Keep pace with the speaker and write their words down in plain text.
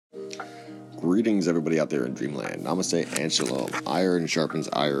Greetings, everybody out there in Dreamland. Namaste and Shalom. Iron sharpens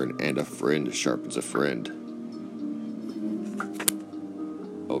iron, and a friend sharpens a friend.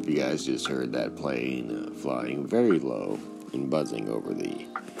 Hope you guys just heard that plane flying very low and buzzing over the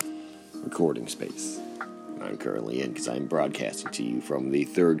recording space I'm currently in, because I'm broadcasting to you from the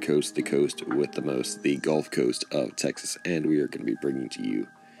third coast, the coast with the most, the Gulf Coast of Texas, and we are going to be bringing to you,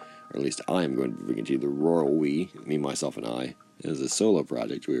 or at least I am going to be bringing to you, the Royal We, me, myself, and I. As a solo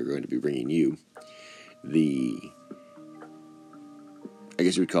project, we are going to be bringing you I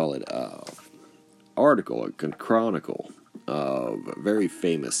guess you would call it, article, a chronicle of very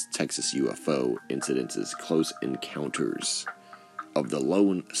famous Texas UFO incidences, close encounters of the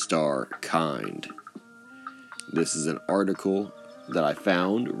Lone Star kind. This is an article that I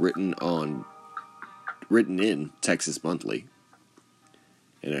found written in Texas Monthly,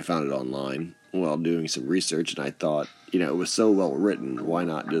 and I found it online while doing some research, and I thought, it was so well written, why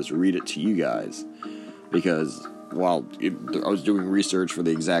not just read it to you guys? Because while I was doing research for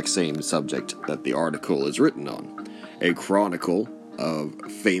the exact same subject that the article is written on, a chronicle of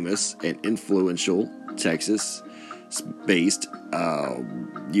famous and influential Texas-based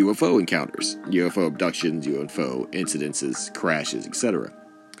UFO encounters, UFO abductions, UFO incidences, crashes, etc.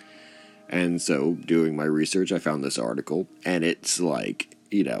 And so, doing my research, I found this article, and it's like,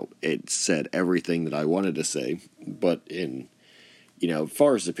 it said everything that I wanted to say, but in,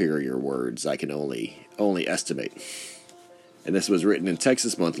 far superior words I can only estimate. And this was written in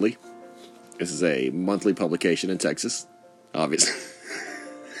Texas Monthly. This is a monthly publication in Texas, obviously.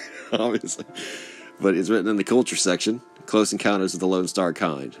 Obviously. But it's written in the culture section, Close Encounters of the Lone Star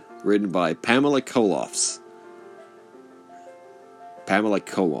Kind, written by Pamela Koloff. Pamela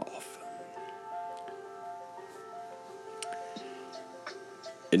Koloff.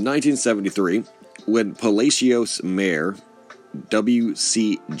 In 1973, when Palacios Mayor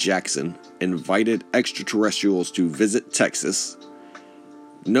W.C. Jackson invited extraterrestrials to visit Texas,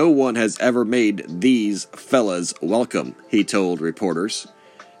 "No one has ever made these fellas welcome," he told reporters.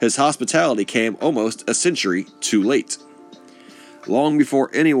 His hospitality came almost a century too late. Long before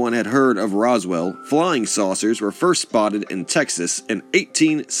anyone had heard of Roswell, flying saucers were first spotted in Texas in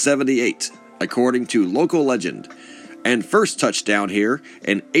 1878, according to local legend, and first touched down here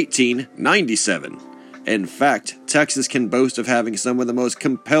in 1897. In fact, Texas can boast of having some of the most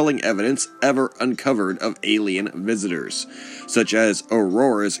compelling evidence ever uncovered of alien visitors, such as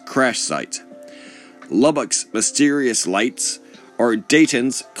Aurora's crash site, Lubbock's mysterious lights, or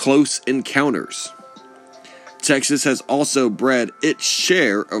Dayton's close encounters. Texas has also bred its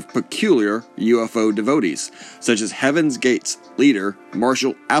share of peculiar UFO devotees, such as Heaven's Gate's leader,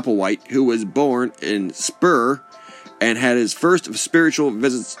 Marshall Applewhite, who was born in Spur and had his first spiritual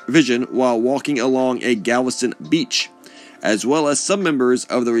vision while walking along a Galveston beach, as well as some members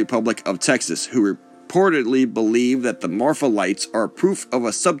of the Republic of Texas, who reportedly believe that the Marfa lights are proof of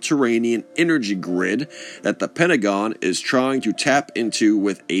a subterranean energy grid that the Pentagon is trying to tap into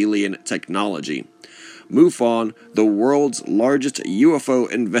with alien technology. MUFON, the world's largest UFO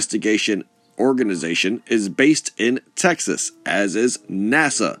investigation organization, is based in Texas, as is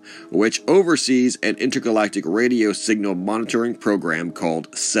NASA, which oversees an intergalactic radio signal monitoring program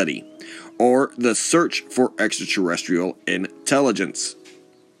called SETI, or the Search for Extraterrestrial Intelligence.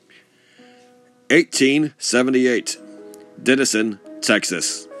 1878, Denison,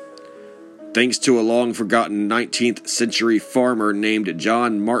 Texas. Thanks to a long-forgotten 19th century farmer named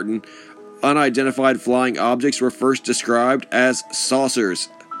John Martin, unidentified flying objects were first described as saucers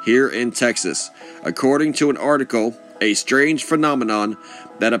here in Texas, according to an article, a strange phenomenon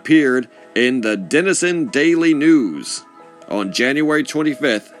that appeared in the Denison Daily News on January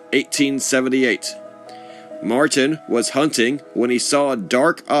 25th, 1878. Martin was hunting when he saw a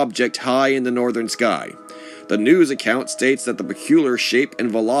dark object high in the northern sky. The news account states that the peculiar shape and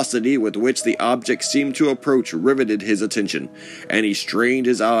velocity with which the object seemed to approach riveted his attention, and he strained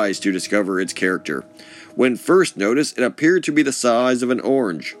his eyes to discover its character. When first noticed, it appeared to be the size of an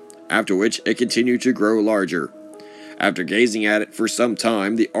orange, after which it continued to grow larger. After gazing at it for some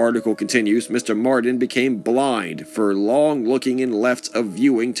time, the article continues, Mr. Martin became blind for long looking and left of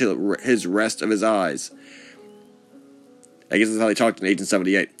viewing to his rest of his eyes. I guess that's how they talked in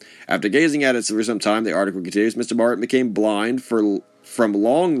 1878. After gazing at it for some time, the article continues, Mr. Martin became blind from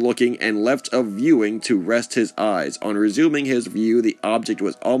long looking and left of viewing to rest his eyes. On resuming his view, the object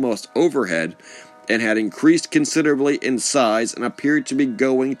was almost overhead and had increased considerably in size and appeared to be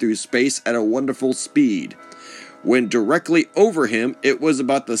going through space at a wonderful speed. When directly over him, it was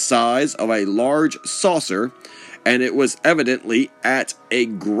about the size of a large saucer, and it was evidently at a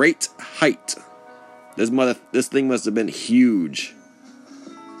great height. This thing must have been huge.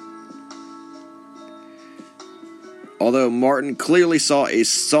 Although Martin clearly saw a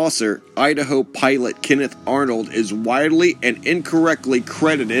saucer, Idaho pilot Kenneth Arnold is widely and incorrectly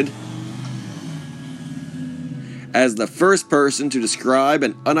credited as the first person to describe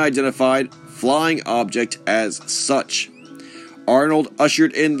an unidentified flying object as such. Arnold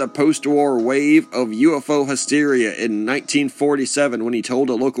ushered in the post-war wave of UFO hysteria in 1947 when he told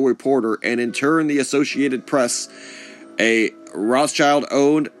a local reporter, and in turn the Associated Press, a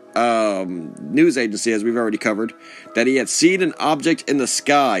Rothschild-owned news agency, as we've already covered, that he had seen an object in the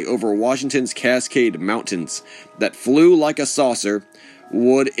sky over Washington's Cascade Mountains that flew like a saucer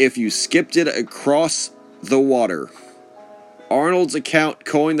would if you skipped it across the water. Arnold's account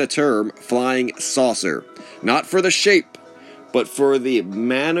coined the term flying saucer, not for the shape, but for the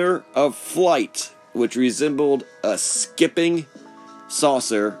manner of flight, which resembled a skipping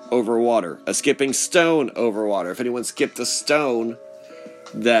saucer over water, a skipping stone over water. If anyone skipped a stone,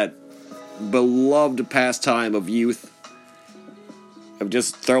 that beloved pastime of youth, of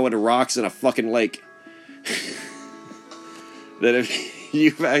just throwing rocks in a fucking lake, that if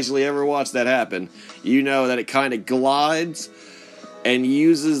you've actually ever watched that happen, you know that it kind of glides and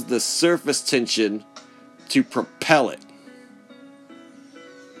uses the surface tension to propel it.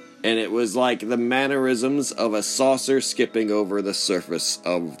 And it was like the mannerisms of a saucer skipping over the surface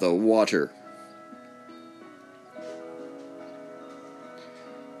of the water.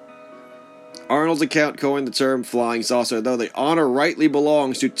 Arnold's account coined the term flying saucer, though the honor rightly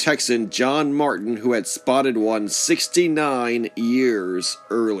belongs to Texan John Martin, who had spotted one 69 years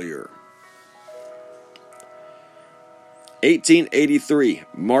earlier. 1883,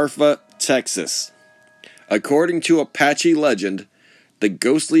 Marfa, Texas. According to Apache legend, the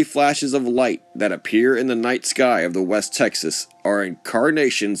ghostly flashes of light that appear in the night sky of the West Texas are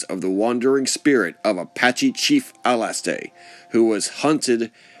incarnations of the wandering spirit of Apache Chief Alaste, who was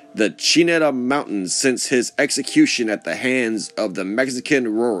hunted the Chineta Mountains since his execution at the hands of the Mexican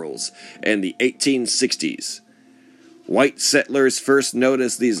rurals in the 1860s. White settlers first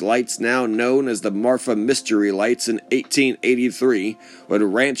noticed these lights, now known as the Marfa Mystery Lights, in 1883,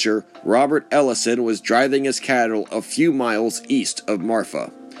 when rancher Robert Ellison was driving his cattle a few miles east of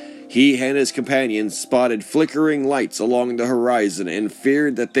Marfa. He and his companions spotted flickering lights along the horizon and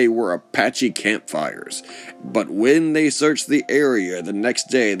feared that they were Apache campfires. But when they searched the area the next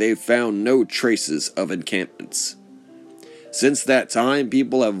day, they found no traces of encampments. Since that time,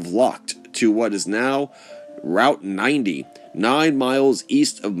 people have flocked to what is now Route 90, 9 miles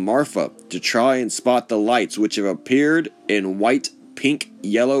east of Marfa, to try and spot the lights, which have appeared in white, pink,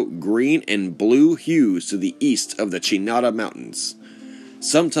 yellow, green, and blue hues to the east of the Chineta Mountains.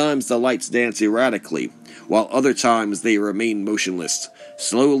 Sometimes the lights dance erratically, while other times they remain motionless,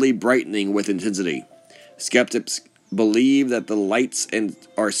 slowly brightening with intensity. Skeptics believe that the lights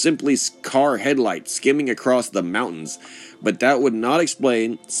are simply car headlights skimming across the mountains, but that would not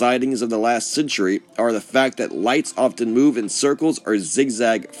explain sightings of the last century or the fact that lights often move in circles or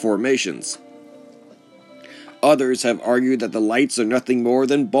zigzag formations. Others have argued that the lights are nothing more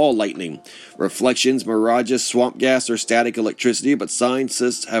than ball lightning, reflections, mirages, swamp gas, or static electricity, but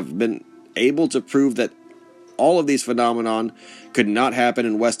scientists have been able to prove that all of these phenomena could not happen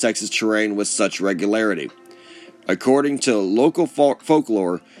in West Texas terrain with such regularity. According to local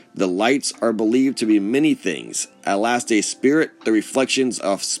folklore, the lights are believed to be many things: Alaste's spirit, the reflections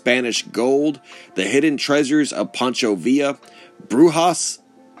of Spanish gold, the hidden treasures of Pancho Villa, brujas,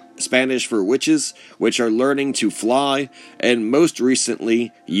 Spanish for witches, which are learning to fly, and most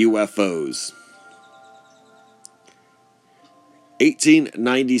recently, UFOs.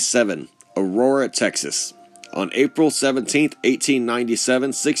 1897, Aurora, Texas. On April 17,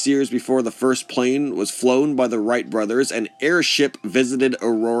 1897, 6 years before the first plane was flown by the Wright brothers, an airship visited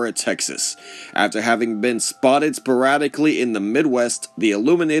Aurora, Texas. After having been spotted sporadically in the Midwest, the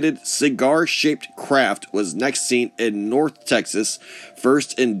illuminated, cigar-shaped craft was next seen in North Texas,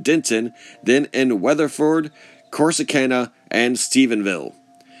 first in Denton, then in Weatherford, Corsicana, and Stephenville.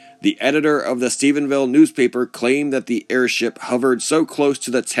 The editor of the Stephenville newspaper claimed that the airship hovered so close to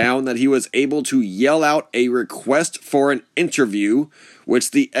the town that he was able to yell out a request for an interview,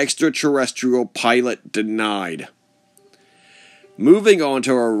 which the extraterrestrial pilot denied. Moving on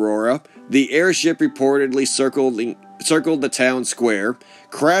to Aurora, the airship reportedly circled the town square,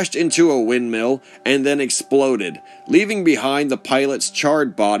 crashed into a windmill, and then exploded, leaving behind the pilot's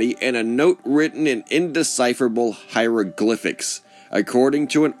charred body and a note written in indecipherable hieroglyphics. According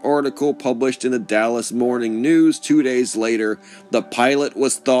to an article published in the Dallas Morning News 2 days later, the pilot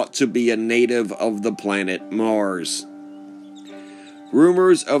was thought to be a native of the planet Mars.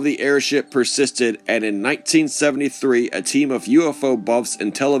 Rumors of the airship persisted, and in 1973, a team of UFO buffs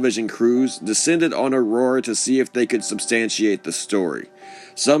and television crews descended on Aurora to see if they could substantiate the story.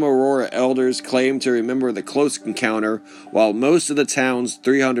 Some Aurora elders claimed to remember the close encounter, while most of the town's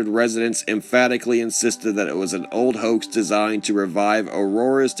 300 residents emphatically insisted that it was an old hoax designed to revive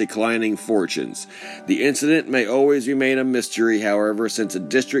Aurora's declining fortunes. The incident may always remain a mystery, however, since a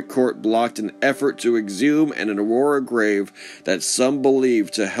district court blocked an effort to exhume an Aurora grave that some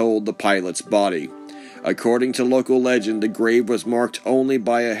believed to hold the pilot's body. According to local legend, the grave was marked only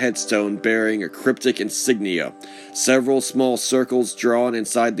by a headstone bearing a cryptic insignia, several small circles drawn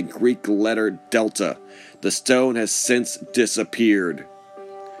inside the Greek letter delta. The stone has since disappeared.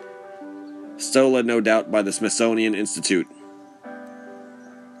 Stolen, no doubt, by the Smithsonian Institute.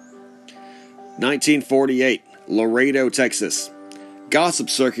 1948, Laredo, Texas. Gossip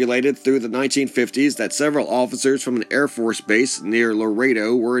circulated through the 1950s that several officers from an Air Force base near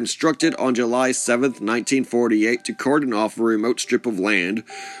Laredo were instructed on July 7, 1948, to cordon off a remote strip of land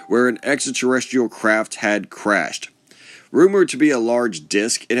where an extraterrestrial craft had crashed. Rumored to be a large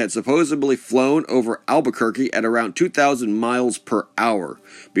disk, it had supposedly flown over Albuquerque at around 2,000 miles per hour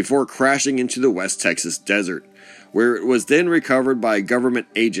before crashing into the West Texas desert, where it was then recovered by government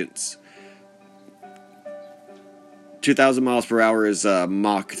agents. 2,000 miles per hour is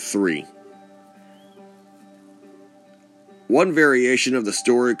Mach 3. One variation of the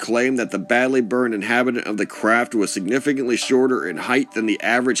story claimed that the badly burned inhabitant of the craft was significantly shorter in height than the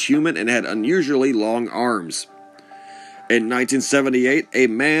average human and had unusually long arms. In 1978, a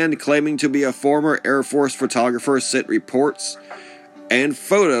man claiming to be a former Air Force photographer sent reports and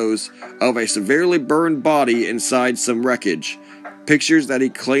photos of a severely burned body inside some wreckage. Pictures that he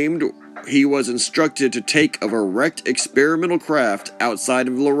claimed he was instructed to take of a wrecked experimental craft outside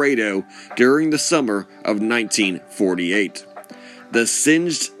of Laredo during the summer of 1948. The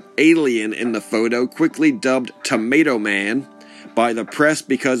singed alien in the photo, quickly dubbed Tomato Man by the press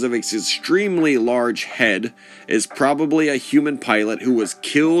because of its extremely large head, is probably a human pilot who was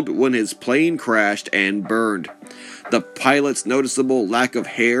killed when his plane crashed and burned. The pilot's noticeable lack of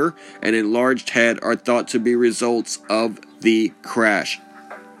hair and enlarged head are thought to be results of the crash.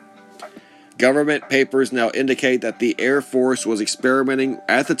 Government papers now indicate that the Air Force was experimenting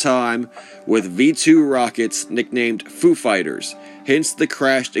at the time with V-2 rockets nicknamed Foo Fighters, hence the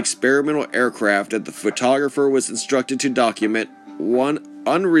crashed experimental aircraft that the photographer was instructed to document. One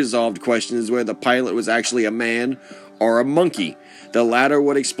unresolved question is whether the pilot was actually a man or a monkey. The latter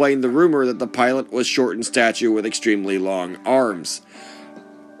would explain the rumor that the pilot was short in stature with extremely long arms.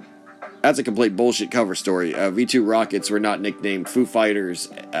 That's a complete bullshit cover story. V-2 rockets were not nicknamed Foo Fighters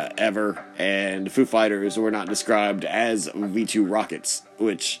ever, and Foo Fighters were not described as V-2 rockets,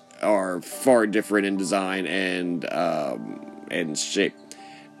 which are far different in design and shape.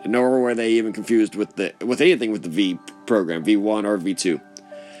 Nor were they even confused with anything with the V program, V1 or V2.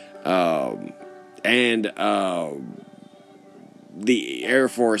 The Air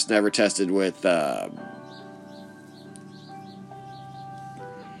Force never tested with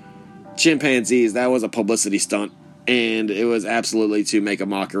chimpanzees. That was a publicity stunt, and it was absolutely to make a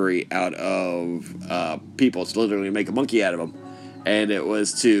mockery out of people. It's literally make a monkey out of them, and it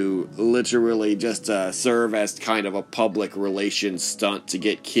was to literally just serve as kind of a public relations stunt to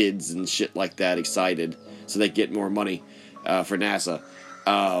get kids and shit like that excited so they get more money for NASA.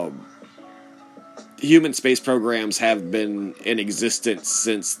 Human space programs have been in existence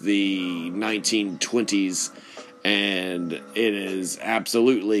since the 1920s, and it is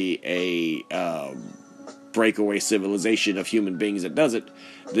absolutely a breakaway civilization of human beings that does it.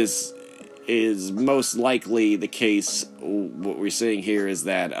 This is most likely the case. What we're seeing here is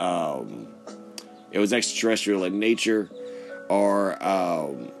that it was extraterrestrial in nature, or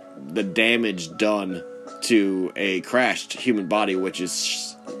the damage done to a crashed human body, which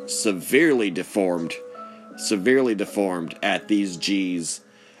is severely deformed at these G's.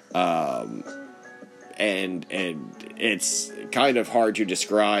 And it's kind of hard to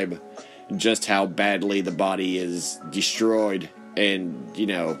describe just how badly the body is destroyed and,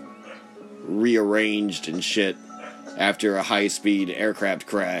 rearranged and shit after a high-speed aircraft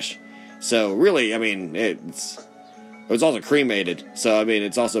crash. So really, I mean, it was also cremated. So, I mean,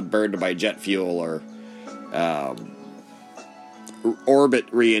 it's also burned by jet fuel or orbit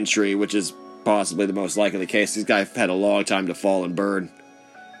re-entry, which is possibly the most likely case. These guys had a long time to fall and burn.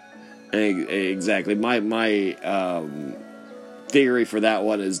 Exactly. My theory for that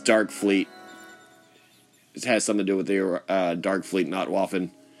one is Dark Fleet. It has something to do with the Dark Fleet, not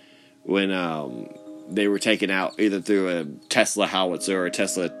Waffen, when they were taken out either through a Tesla howitzer or a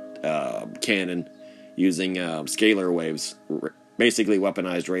Tesla cannon using scalar waves, basically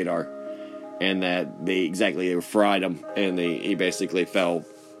weaponized radar, and that they fried him, and he basically fell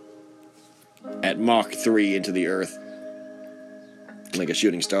at Mach 3 into the earth like a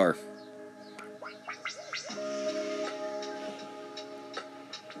shooting star.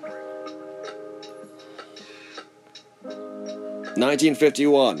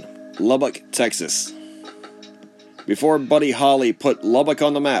 (1951) Lubbock, Texas. Before Buddy Holly put Lubbock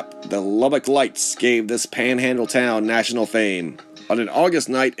on the map, the Lubbock Lights gave this panhandle town national fame. On an August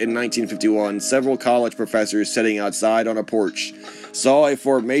night in 1951, several college professors sitting outside on a porch saw a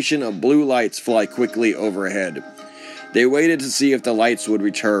formation of blue lights fly quickly overhead. They waited to see if the lights would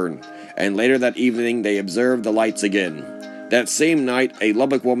return, and later that evening they observed the lights again. That same night, a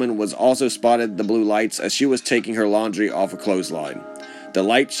Lubbock woman was also spotted the blue lights as she was taking her laundry off a clothesline. The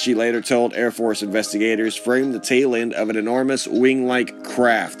lights, she later told Air Force investigators, framed the tail end of an enormous wing-like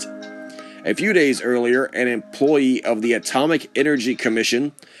craft. A few days earlier, an employee of the Atomic Energy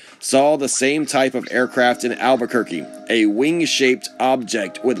Commission saw the same type of aircraft in Albuquerque, a wing-shaped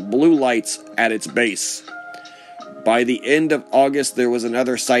object with blue lights at its base. By the end of August, there was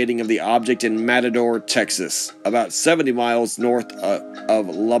another sighting of the object in Matador, Texas, about 70 miles north of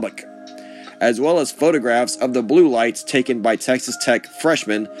Lubbock, as well as photographs of the blue lights taken by Texas Tech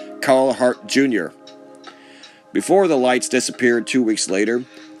freshman Carl Hart Jr. Before the lights disappeared 2 weeks later,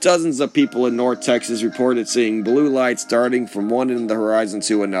 dozens of people in North Texas reported seeing blue lights darting from one end of the horizon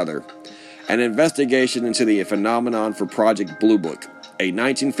to another. An investigation into the phenomenon for Project Blue Book, a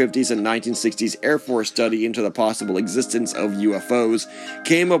 1950s and 1960s Air Force study into the possible existence of UFOs,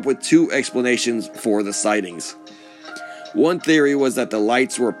 came up with two explanations for the sightings. One theory was that the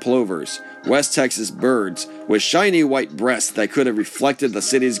lights were plovers, West Texas birds, with shiny white breasts that could have reflected the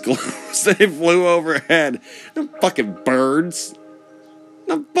city's glow as they flew overhead. No fucking birds.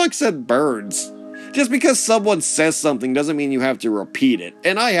 The fuck said birds? Just because someone says something doesn't mean you have to repeat it.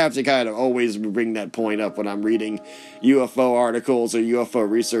 And I have to kind of always bring that point up when I'm reading UFO articles or UFO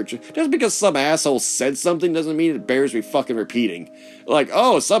research. Just because some asshole said something doesn't mean it bears me fucking repeating. Like,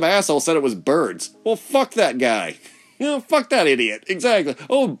 oh, some asshole said it was birds. Well, fuck that guy. You know, fuck that idiot. Exactly.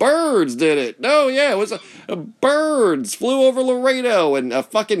 Oh, birds did it. No, yeah, it was birds flew over Laredo, and a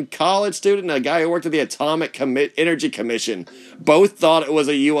fucking college student and a guy who worked at the Atomic Energy Commission both thought it was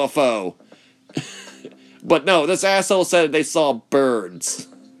a UFO. But no, this asshole said they saw birds.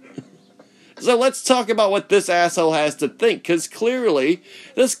 So let's talk about what this asshole has to think, because clearly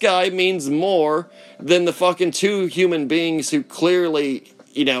this guy means more than the fucking two human beings who clearly,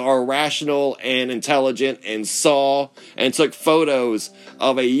 you know, are rational and intelligent and saw and took photos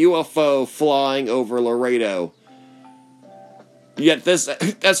of a UFO flying over Laredo. Yet that's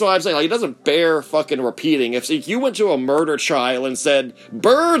what I'm saying, like, it doesn't bear fucking repeating. If you went to a murder trial and said,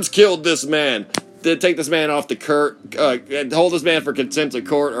 birds killed this man, to take this man off the court, hold this man for contempt of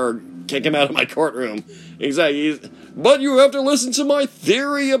court, or kick him out of my courtroom. Exactly. But you have to listen to my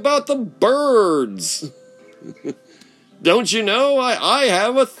theory about the birds. Don't you know? I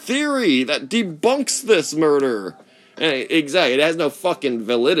have a theory that debunks this murder. Exactly. It has no fucking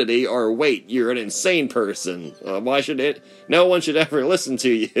validity or weight. You're an insane person. Why should it? No one should ever listen to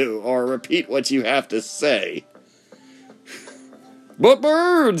you or repeat what you have to say. But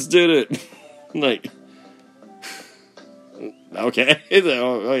birds did it. Like, okay,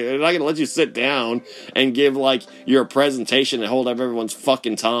 I'm not gonna let you sit down and give, like, your presentation and hold up everyone's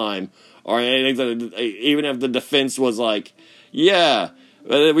fucking time, or anything. Even if the defense was like, yeah,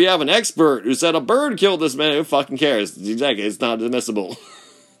 we have an expert who said a bird killed this man, who fucking cares? Exactly, it's not admissible.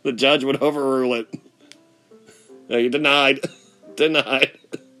 The judge would overrule it. You denied. Denied.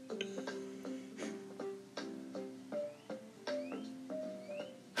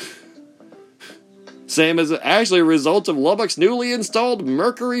 Same as actually a result of Lubbock's newly installed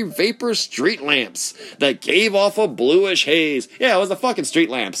mercury vapor street lamps that gave off a bluish haze. Yeah, it was the fucking street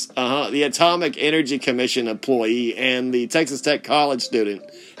lamps. The Atomic Energy Commission employee and the Texas Tech college student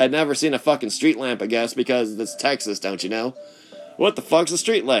had never seen a fucking street lamp, I guess, because it's Texas, don't you know? What the fuck's a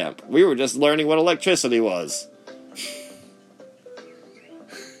street lamp? We were just learning what electricity was.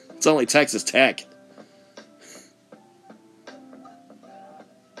 It's only Texas Tech.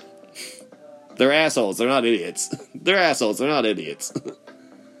 They're assholes, they're not idiots. They're assholes, they're not idiots.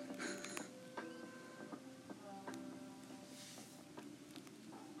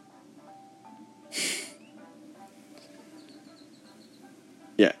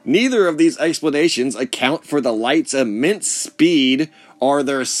 Yeah, neither of these explanations account for the light's immense speed or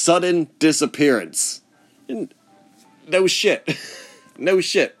their sudden disappearance. No shit. No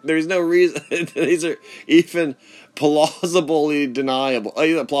shit. There's no reason. These are even plausibly deniable.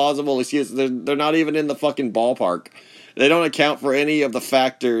 Plausible excuses. They're not even in the fucking ballpark. They don't account for any of the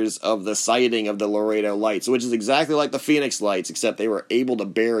factors of the sighting of the Laredo Lights, which is exactly like the Phoenix Lights, except they were able to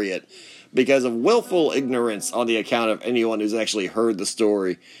bury it because of willful ignorance on the account of anyone who's actually heard the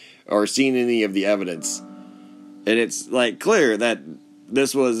story or seen any of the evidence. And it's like clear that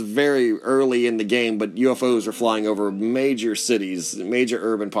this was very early in the game, but UFOs were flying over major cities, major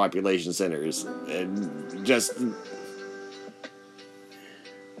urban population centers, and just...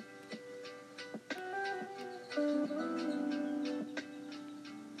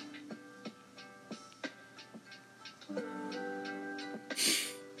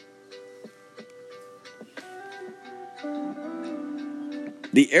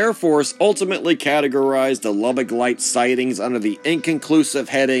 The Air Force ultimately categorized the Lubbock Lights sightings under the inconclusive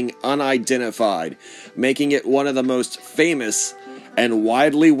heading Unidentified, making it one of the most famous and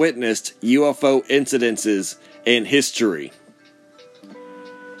widely witnessed UFO incidences in history.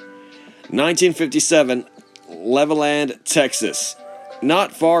 1957, Levelland, Texas.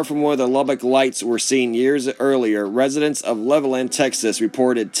 Not far from where the Lubbock Lights were seen years earlier, residents of Levelland, Texas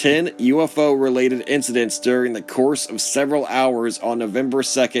reported 10 UFO-related incidents during the course of several hours on November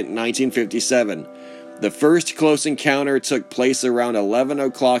 2nd, 1957. The first close encounter took place around 11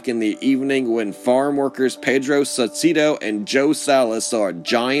 o'clock in the evening when farm workers Pedro Saucedo and Joe Salas saw a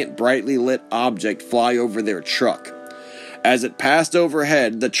giant, brightly lit object fly over their truck. As it passed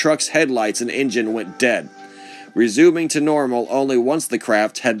overhead, the truck's headlights and engine went dead, resuming to normal only once the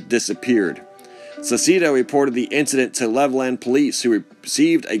craft had disappeared. Saucedo reported the incident to Levelland police, who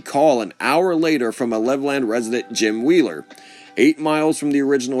received a call an hour later from a Levelland resident, Jim Wheeler, 8 miles from the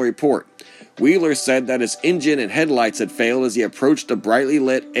original report. Wheeler said that his engine and headlights had failed as he approached a brightly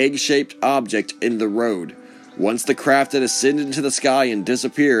lit, egg-shaped object in the road. Once the craft had ascended into the sky and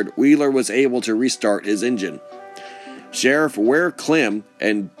disappeared, Wheeler was able to restart his engine. Sheriff Ware Clem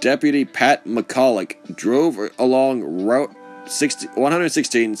and Deputy Pat McCulloch drove along Route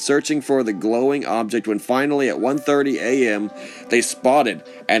 116 searching for the glowing object when finally at 1:30 a.m. they spotted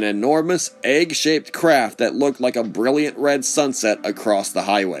an enormous egg-shaped craft that looked like a brilliant red sunset across the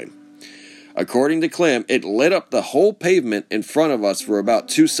highway. According to Clem, it lit up the whole pavement in front of us for about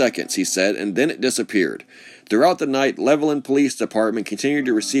 2 seconds, he said, and then it disappeared. Throughout the night, Levelland Police Department continued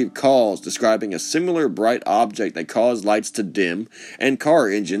to receive calls describing a similar bright object that caused lights to dim and car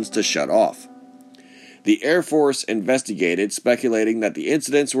engines to shut off. The Air Force investigated, speculating that the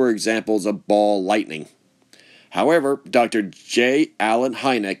incidents were examples of ball lightning. However, Dr. J. Allen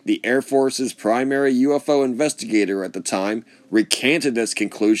Hynek, the Air Force's primary UFO investigator at the time, recanted this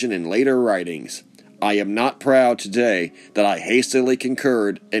conclusion in later writings. I am not proud today that I hastily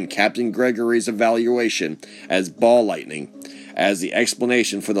concurred in Captain Gregory's evaluation as ball lightning as the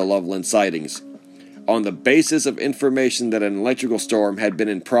explanation for the Loveland sightings, on the basis of information that an electrical storm had been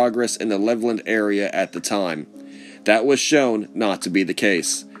in progress in the Loveland area at the time. That was shown not to be the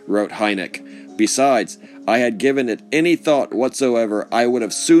case, wrote Hynek. Besides, I had given it any thought whatsoever, I would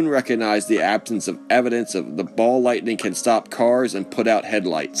have soon recognized the absence of evidence of the ball lightning can stop cars and put out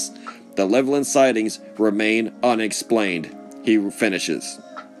headlights. The Loveland sightings remain unexplained, he finishes.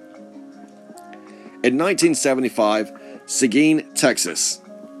 In 1975, Seguin, Texas.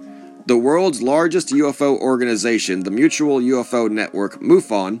 The world's largest UFO organization, the Mutual UFO Network,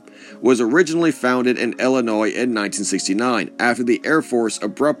 MUFON, was originally founded in Illinois in 1969 after the Air Force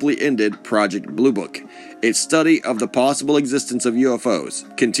abruptly ended Project Blue Book, its study of the possible existence of UFOs,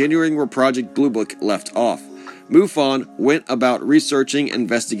 continuing where Project Blue Book left off. MUFON went about researching,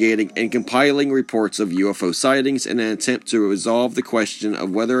 investigating, and compiling reports of UFO sightings in an attempt to resolve the question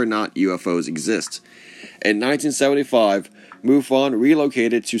of whether or not UFOs exist. In 1975, MUFON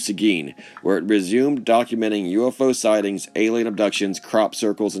relocated to Seguin, where it resumed documenting UFO sightings, alien abductions, crop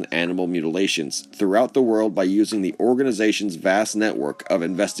circles, and animal mutilations throughout the world by using the organization's vast network of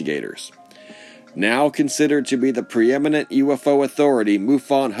investigators. Now considered to be the preeminent UFO authority,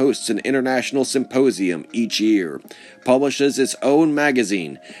 MUFON hosts an international symposium each year, publishes its own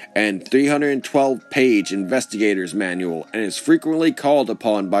magazine and 312-page investigator's manual, and is frequently called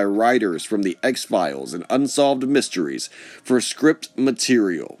upon by writers from the X-Files and Unsolved Mysteries for script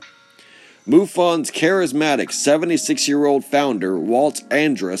material. MUFON's charismatic 76-year-old founder, Walt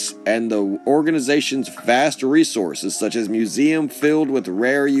Andrus, and the organization's vast resources such as museum filled with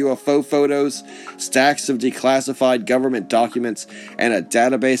rare UFO photos, stacks of declassified government documents, and a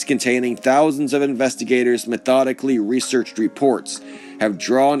database containing thousands of investigators' methodically researched reports, have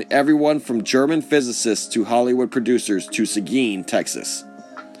drawn everyone from German physicists to Hollywood producers to Seguin, Texas.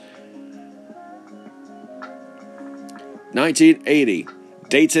 1980.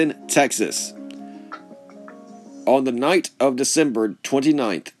 Dayton, Texas. On the night of December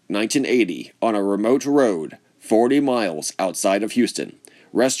 29, 1980, on a remote road, 40 miles outside of Houston.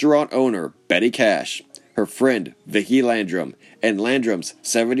 Restaurant owner Betty Cash, her friend Vicki Landrum, and Landrum's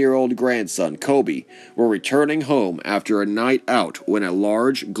 7-year-old grandson Kobe were returning home after a night out when a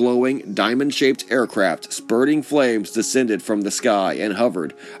large, glowing, diamond-shaped aircraft spurting flames descended from the sky and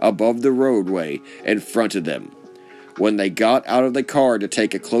hovered above the roadway in front of them. When they got out of the car to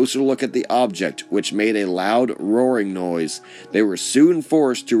take a closer look at the object, which made a loud roaring noise, they were soon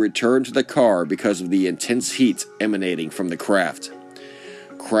forced to return to the car because of the intense heat emanating from the craft.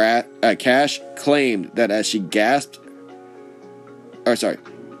 Cash claimed that as she grasped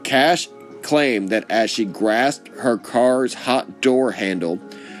her car's hot door handle,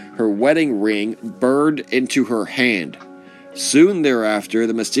 her wedding ring burned into her hand. Soon thereafter,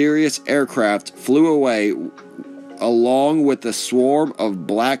 the mysterious aircraft flew away along with a swarm of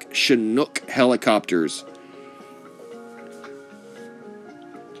black Chinook helicopters.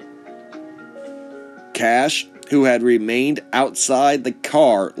 Cash, who had remained outside the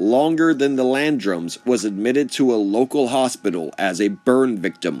car longer than the Landrums, was admitted to a local hospital as a burn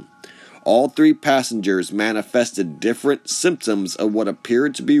victim. All 3 passengers manifested different symptoms of what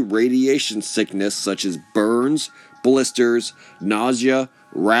appeared to be radiation sickness, such as burns, blisters, nausea,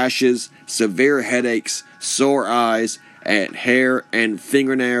 rashes, severe headaches, sore eyes, and hair and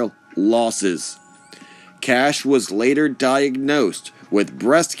fingernail losses. Cash was later diagnosed with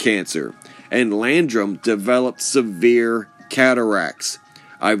breast cancer, and Landrum developed severe cataracts.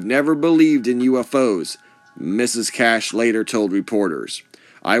 "I've never believed in UFOs," Mrs. Cash later told reporters.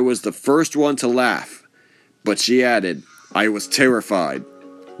 "I was the first one to laugh." But she added, "I was terrified.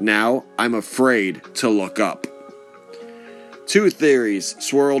 Now I'm afraid to look up." 2 theories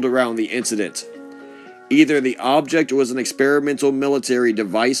swirled around the incident. Either the object was an experimental military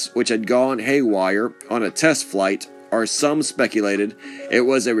device which had gone haywire on a test flight, or some speculated it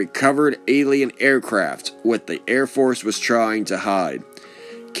was a recovered alien aircraft what the Air Force was trying to hide.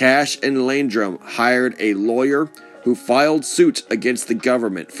 Cash and Landrum hired a lawyer who filed suit against the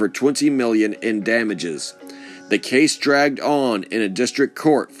government for $20 million in damages. The case dragged on in a district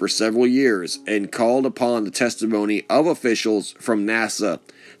court for several years and called upon the testimony of officials from NASA,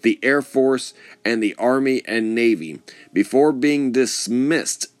 the Air Force, and the Army and Navy, before being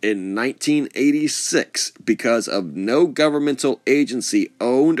dismissed in 1986 because of no governmental agency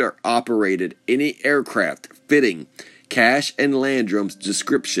owned or operated any aircraft fitting Cash and Landrum's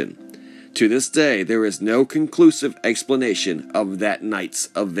description. To this day, there is no conclusive explanation of that night's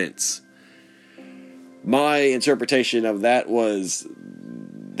events. My interpretation of that was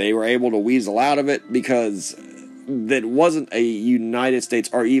they were able to weasel out of it because that wasn't a United States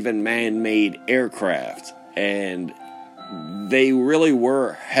or even man-made aircraft, and they really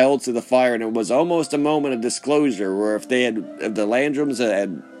were held to the fire, and it was almost a moment of disclosure where if the Landrums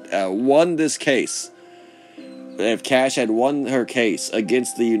had won this case, if Cash had won her case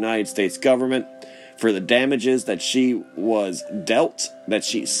against the United States government for the damages that she was dealt, that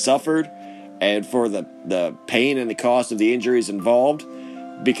she suffered, and for the pain and the cost of the injuries involved,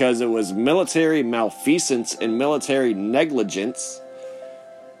 because it was military malfeasance and military negligence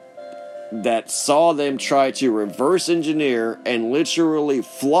that saw them try to reverse engineer and literally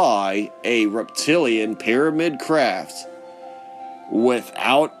fly a reptilian pyramid craft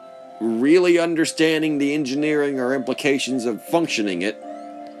without really understanding the engineering or implications of functioning it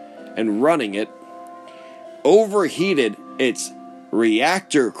and running it, overheated its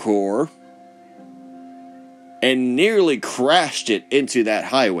reactor core and nearly crashed it into that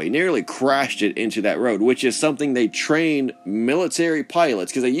highway, nearly crashed it into that road, which is something they train military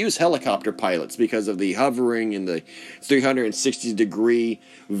pilots, because they use helicopter pilots because of the hovering and the 360-degree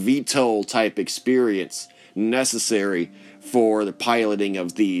VTOL type experience necessary for the piloting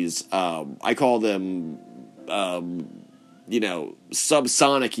of these, I call them, subsonic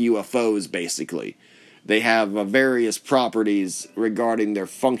UFOs, basically. They have various properties regarding their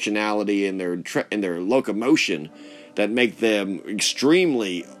functionality and their locomotion that make them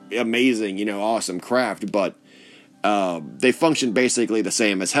extremely amazing, awesome craft, but they function basically the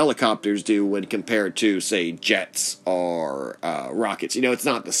same as helicopters do when compared to, say, jets or rockets. It's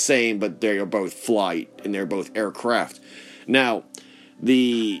not the same, but they are both flight and they're both aircraft. Now,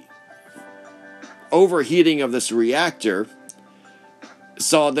 the overheating of this reactor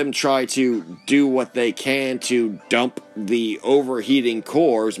saw them try to do what they can to dump the overheating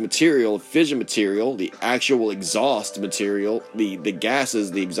core's material, fission material, the actual exhaust material, the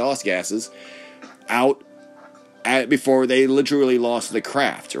gases, the exhaust gases, out before they literally lost the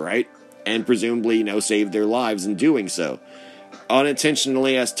craft, right? And presumably, saved their lives in doing so.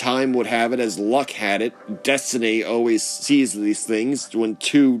 Unintentionally, as time would have it, as luck had it, destiny always sees these things when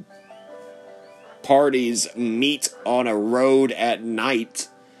two parties meet on a road at night,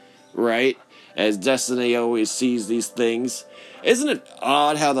 right? As Destiny always sees these things. Isn't it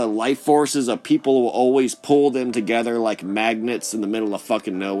odd how the life forces of people will always pull them together like magnets in the middle of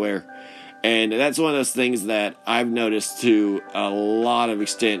fucking nowhere? And that's one of those things that I've noticed to a lot of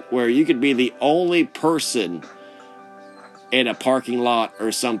extent, where you could be the only person in a parking lot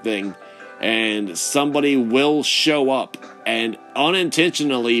or something, and somebody will show up and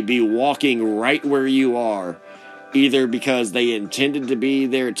unintentionally be walking right where you are, either because they intended to be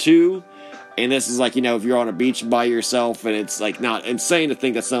there too. And this is like, you know, if you're on a beach by yourself, and it's like not insane to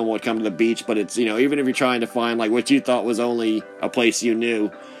think that someone would come to the beach, but it's, you know, even if you're trying to find like what you thought was only a place you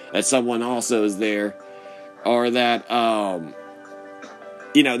knew, that someone also is there, or that,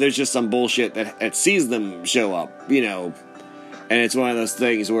 you know, there's just some bullshit that sees them show up, you know, and it's one of those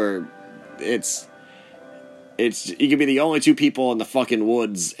things where it's you could be the only two people in the fucking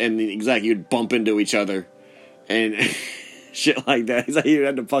woods, and exactly, you'd bump into each other, and shit like that. It's like you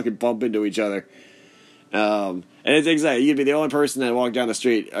had to fucking bump into each other. And it's exactly, you'd be the only person that walked down the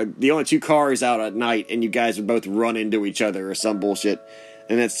street, the only two cars out at night, and you guys would both run into each other or some bullshit.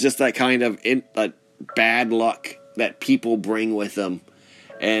 And it's just that kind of bad luck that people bring with them.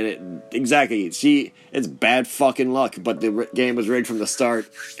 And it's bad fucking luck, but the game was rigged from the start,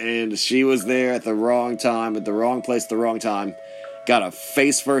 and she was there at the wrong time, at the wrong place at the wrong time. Got a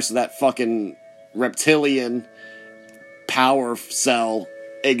face first of that fucking reptilian power cell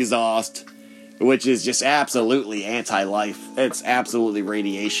exhaust, which is just absolutely anti-life. It's absolutely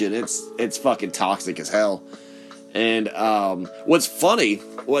radiation. It's fucking toxic as hell. And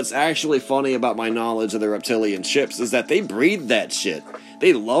what's actually funny about my knowledge of the reptilian ships is that they breed that shit.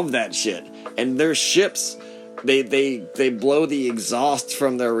 They love that shit. And their ships, they blow the exhaust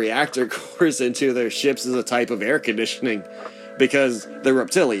from their reactor cores into their ships as a type of air conditioning, because they're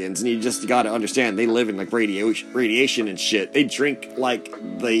reptilians, and you just gotta understand, they live in like radiation and shit. They drink like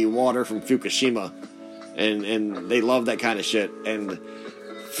the water from Fukushima, and they love that kind of shit. And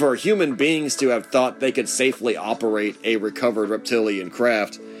for human beings to have thought they could safely operate a recovered reptilian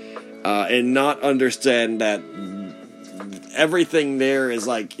craft, and not understand that everything there is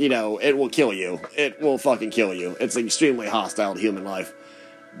like, you know, it will kill you. It will fucking kill you. It's extremely hostile to human life.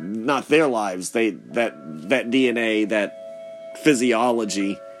 Not their lives. That DNA, that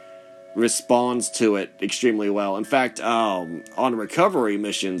physiology responds to it extremely well. In fact, on recovery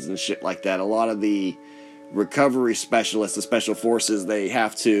missions and shit like that, a lot of the recovery specialists, the special forces, they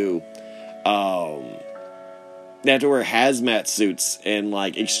have to wear hazmat suits and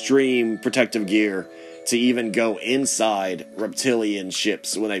like extreme protective gear to even go inside reptilian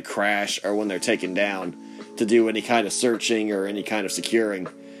ships when they crash or when they're taken down, to do any kind of searching or any kind of securing,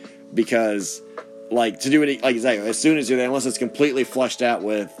 because like to do any, like exactly, as soon as you're there, unless it's completely flushed out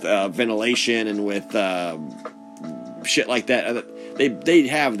with ventilation and with shit like that, they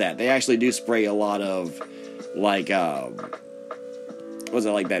have that. They actually do spray a lot of like what's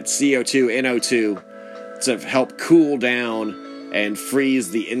it, like that CO2, NO2 to help cool down and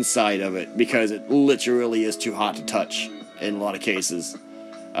freeze the inside of it, because it literally is too hot to touch in a lot of cases.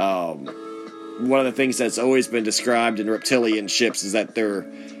 One of the things that's always been described in reptilian ships is that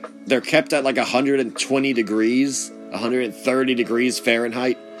they're kept at like 120 degrees, 130 degrees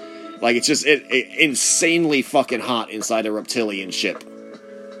Fahrenheit. Like, it's just it insanely fucking hot inside a reptilian ship.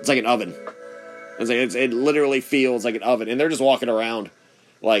 It's like an oven. It literally feels like an oven, and they're just walking around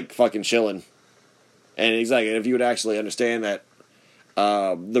like fucking chilling. And exactly, if you would actually understand that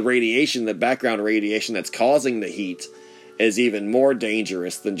the radiation, the background radiation that's causing the heat, is even more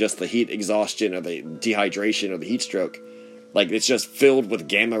dangerous than just the heat exhaustion or the dehydration or the heat stroke. Like, it's just filled with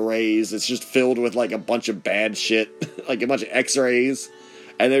gamma rays. It's just filled with like a bunch of bad shit, like a bunch of X-rays,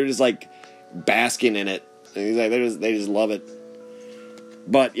 and they're just like basking in it. And they just love it.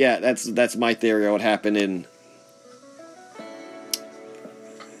 But yeah, that's my theory of what happened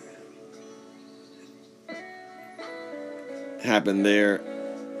there.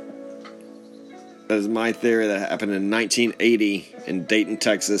 That is my theory. That happened in 1980 in Dayton,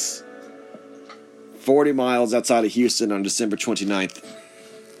 Texas. 40 miles outside of Houston on December 29th.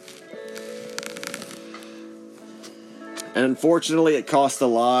 And unfortunately, it cost the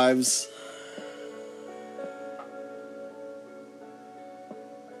lives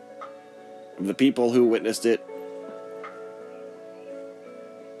of the people who witnessed it.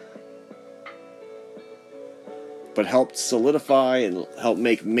 But helped solidify and help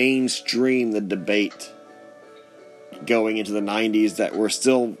make mainstream the debate going into the 90s that we're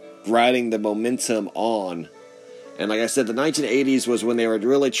still riding the momentum on. And like I said, the 1980s was when they were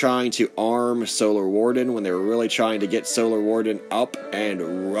really trying to arm Solar Warden, when they were really trying to get Solar Warden up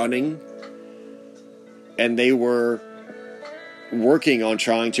and running. and they were working on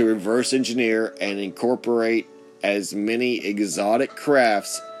trying to reverse engineer and incorporate as many exotic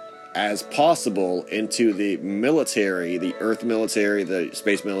crafts as possible into the military, the Earth military, the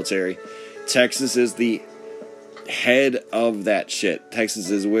space military. Texas is the head of that shit. Texas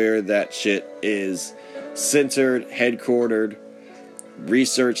is where that shit is centered, headquartered,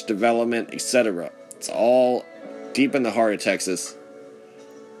 research, development, etc. It's all deep in the heart of Texas.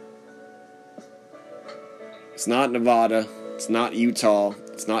 It's not Nevada. It's not Utah.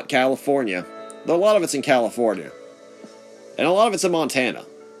 It's not California. Though a lot of it's in California. And a lot of it's in Montana.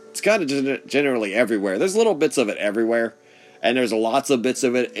 It's kind of generally everywhere. There's little bits of it everywhere. And there's lots of bits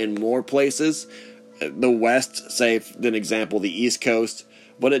of it in more places. The West, say, for an example, the East Coast.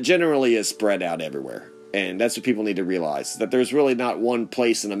 But it generally is spread out everywhere. And that's what people need to realize. That there's really not one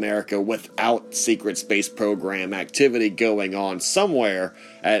place in America without secret space program activity going on somewhere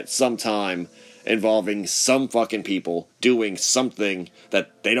at some time, involving some fucking people doing something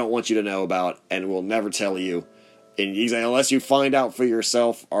that they don't want you to know about and will never tell you. And unless you find out for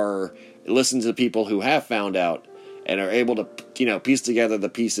yourself or listen to people who have found out and are able to, piece together the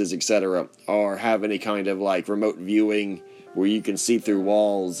pieces, etc., or have any kind of like remote viewing where you can see through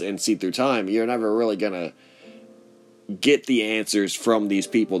walls and see through time, you're never really gonna get the answers from these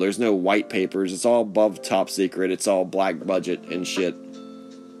people. There's no white papers. It's all above top secret. It's all black budget and shit.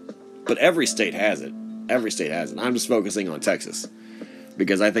 But every state has it. Every state has it. I'm just focusing on Texas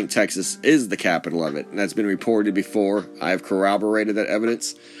because I think Texas is the capital of it. And that's been reported before. I have corroborated that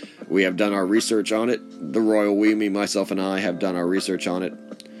evidence. We have done our research on it. The Royal We, me, myself, and I have done our research on it.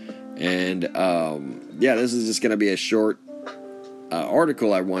 And, this is just going to be a short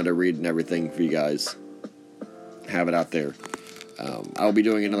article I wanted to read and everything for you guys. Have it out there. I'll be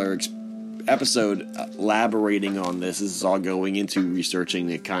doing another episode elaborating on this. This is all going into researching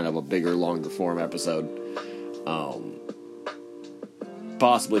the kind of a bigger, longer form episode.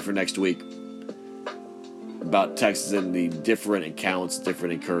 Possibly for next week. About Texas and the different accounts,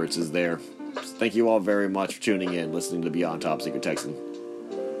 different occurrences there. Thank you all very much for tuning in, listening to Beyond Top Secret Texan.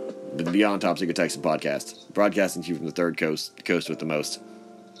 The Beyond Top Secret Texan podcast. Broadcasting to you from the third coast, the coast with the most.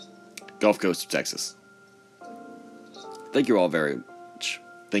 Gulf Coast of Texas. Thank you all very much.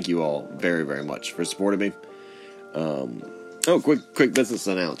 Thank you all very, very much for supporting me. Quick business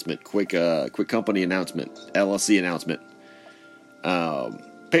announcement. Quick company announcement. LLC announcement.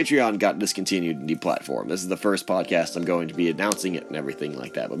 Patreon got discontinued and deplatformed. This is the first podcast I'm going to be announcing it and everything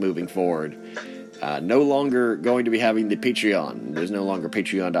like that. But moving forward, no longer going to be having the Patreon. There's no longer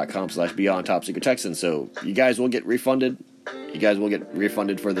patreon.com/Beyond Top Secret Texan. So you guys will get refunded. You guys will get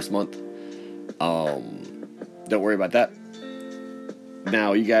refunded for this month. Don't worry about that.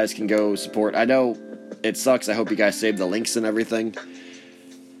 Now you guys can go support. I know it sucks. I hope you guys save the links and everything.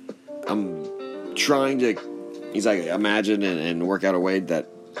 I'm trying to imagine and work out a way that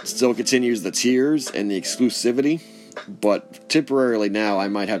still continues the tiers and the exclusivity, but temporarily now I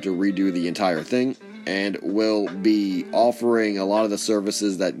might have to redo the entire thing and will be offering a lot of the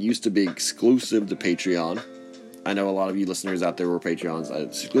services that used to be exclusive to Patreon. I know a lot of you listeners out there were Patreons.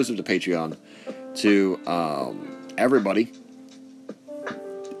 It's exclusive to Patreon to everybody,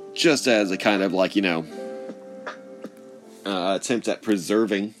 just as a kind of attempt at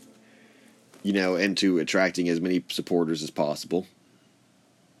preserving, and to attracting as many supporters as possible.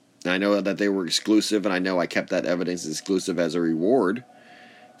 I know that they were exclusive, and I know I kept that evidence exclusive as a reward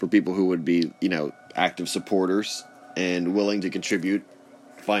for people who would be, active supporters and willing to contribute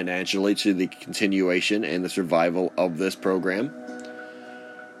financially to the continuation and the survival of this program.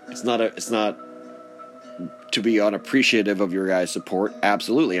 It's not to be unappreciative of your guys' support.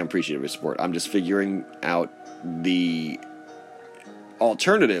 Absolutely, I'm appreciative of support. I'm just figuring out the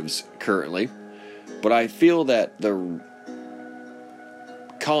alternatives currently, but I feel that the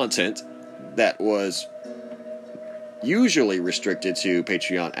content that was usually restricted to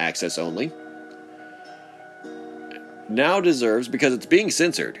Patreon access only now deserves, because it's being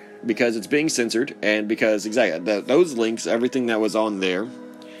censored, and because those links, everything that was on there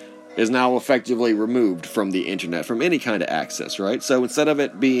is now effectively removed from the internet, from any kind of access, right? So instead of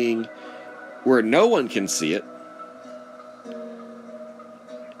it being where no one can see it,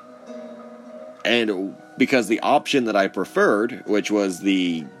 and because the option that I preferred, which was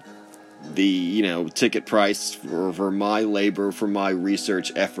the ticket price for my labor, for my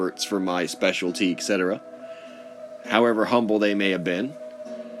research efforts, for my specialty, etc., however humble they may have been,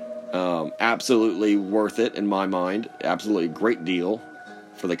 absolutely worth it in my mind, absolutely great deal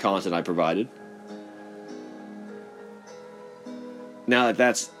for the content I provided. Now that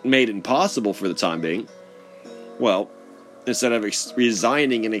that's made impossible for the time being, well, instead of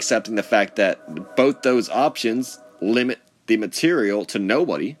resigning and accepting the fact that both those options limit the material to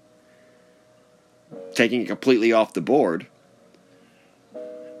nobody, taking it completely off the board,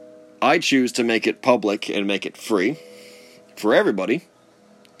 I choose to make it public and make it free for everybody,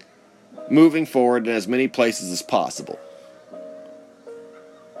 moving forward in as many places as possible.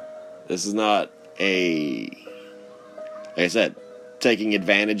 This is not like I said, taking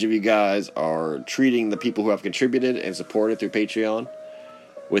advantage of you guys or treating the people who have contributed and supported through Patreon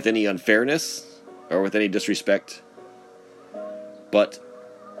with any unfairness or with any disrespect, but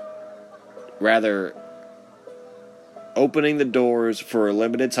rather opening the doors for a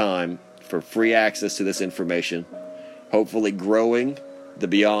limited time for free access to this information, hopefully growing the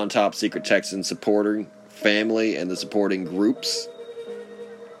Beyond Top Secret Texan supporting family and the supporting groups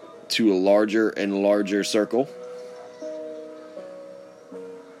to a larger and larger circle,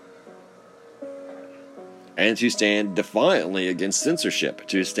 and to stand defiantly against censorship,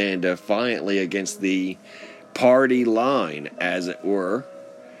 to stand defiantly against the party line, as it were,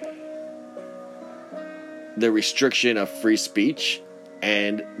 the restriction of free speech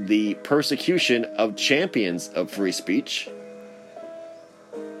and the persecution of champions of free speech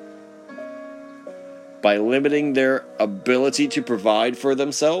by limiting their ability to provide for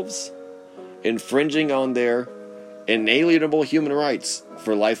themselves, infringing on their inalienable human rights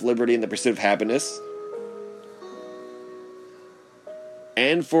for life, liberty, and the pursuit of happiness,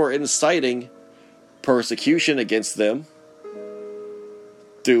 and for inciting persecution against them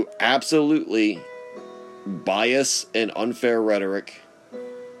through absolutely bias and unfair rhetoric,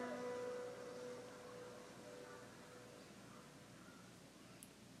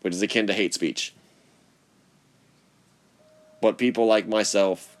 which is akin to hate speech. But people like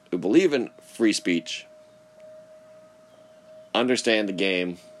myself who believe in free speech understand the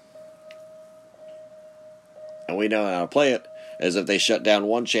game, and we know how to play it. As if they shut down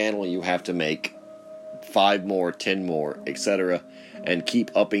one channel, you have to make 5 more, 10 more, etc., and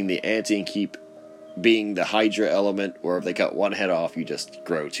keep upping the ante and keep being the Hydra element, or if they cut one head off, you just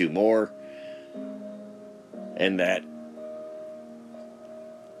grow 2 more. And that,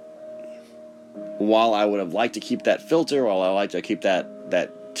 while I would have liked to keep that filter, while I like to keep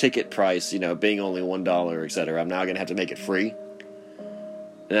that ticket price, being only $1, etc., I'm now going to have to make it free.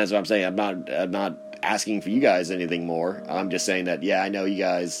 And that's what I'm saying. I'm not asking for you guys anything more. I'm just saying that, I know you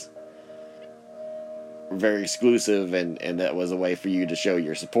guys were very exclusive, and that was a way for you to show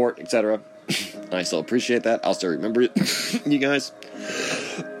your support, etc. I still appreciate that. I'll still remember it, you guys.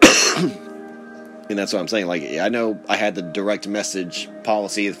 And that's what I'm saying. Like, I know I had the direct message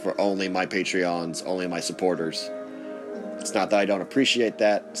policy for only my Patreons, only my supporters. It's not that I don't appreciate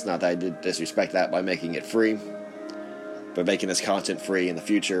that. It's not that I did disrespect that by making it free. But making this content free in the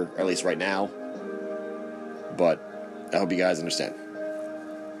future, or at least right now. But I hope you guys understand.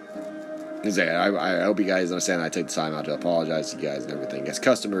 I hope you guys understand. I take the time out to apologize to you guys and everything, as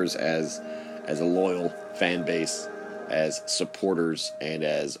customers, as a loyal fan base, as supporters, and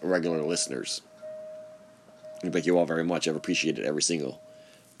as regular listeners. Thank you all very much. I've appreciated every single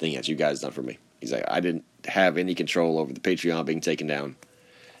thing that you guys done for me. I didn't have any control over the Patreon being taken down.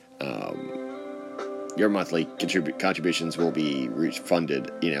 Your monthly contributions will be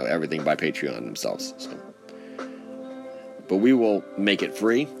funded, everything by Patreon themselves. So. But we will make it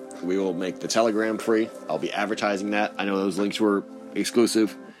free. We will make the Telegram free. I'll be advertising that. I know those links were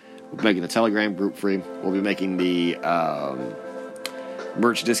exclusive. We're making the Telegram group free. We'll be making the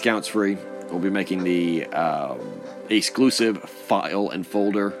merch discounts free. We'll be making the exclusive file and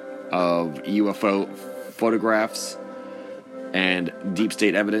folder of UFO photographs and deep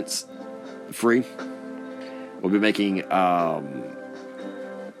state evidence free. We'll be making all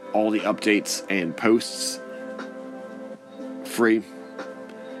the updates and posts free,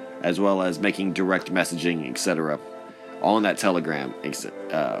 as well as making direct messaging, etc., on that Telegram,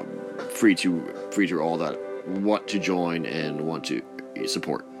 free to all that want to join and want to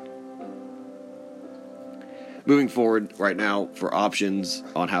support. Moving forward, right now, for options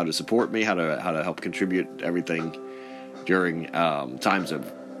on how to support me, how to help contribute everything during times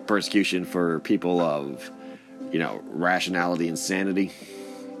of persecution for people of rationality and sanity,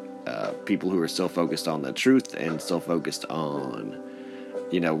 people who are still focused on the truth and still focused on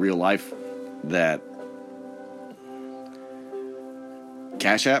real life, that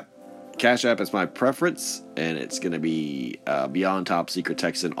Cash App is my preference, and it's going to be Beyond Top Secret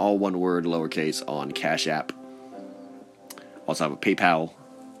Texan, all one word, lowercase, on Cash App. Also have a PayPal.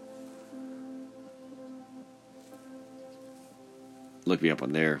 Look me up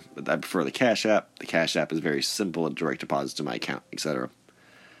on there, but I prefer the Cash App. The Cash App is very simple and direct deposits to my account, etc.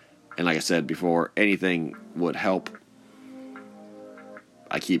 And like I said before, anything would help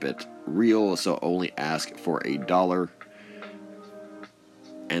I keep it real, so only ask for $1.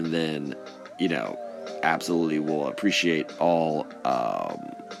 And then, absolutely will appreciate all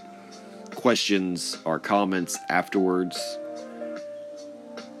questions or comments afterwards.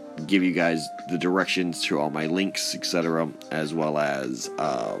 Give you guys the directions to all my links, etc., as well as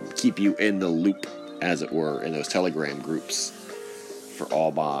keep you in the loop, as it were, in those Telegram groups for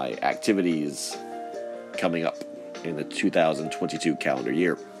all my activities coming up in the 2022 calendar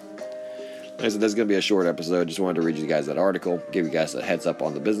year. Like I said, this is going to be a short episode. Just wanted to read you guys that article, give you guys a heads up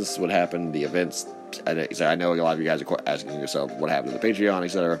on the business, what happened, the events. I know a lot of you guys are asking yourself what happened to the Patreon,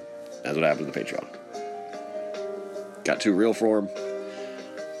 etc. That's what happened to the Patreon. Got too real for them.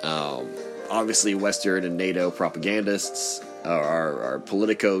 Obviously, Western and NATO propagandists are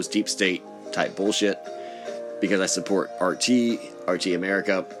politicos, deep state type bullshit. Because I support RT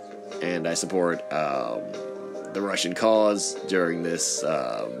America, and I support the Russian cause during this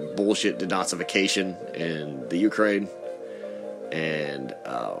bullshit denazification in the Ukraine. And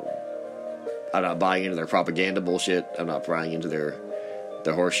I'm not buying into their propaganda bullshit. I'm not buying into their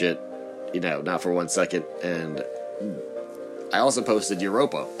horseshit, not for 1 second. And I also posted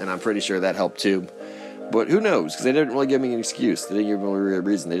Europa, and I'm pretty sure that helped too. But who knows? Because they didn't really give me an excuse. They didn't give me a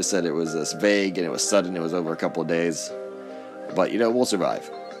reason. They just said it was this vague, and it was sudden. It was over a couple of days. But, we'll survive.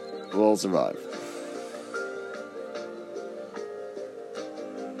 We'll survive.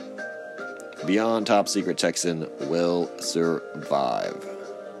 Beyond Top Secret Texan will survive.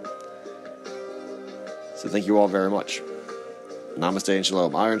 So thank you all very much. Namaste and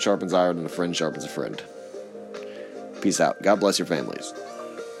shalom. Iron sharpens iron, and a friend sharpens a friend. Peace out. God bless your families.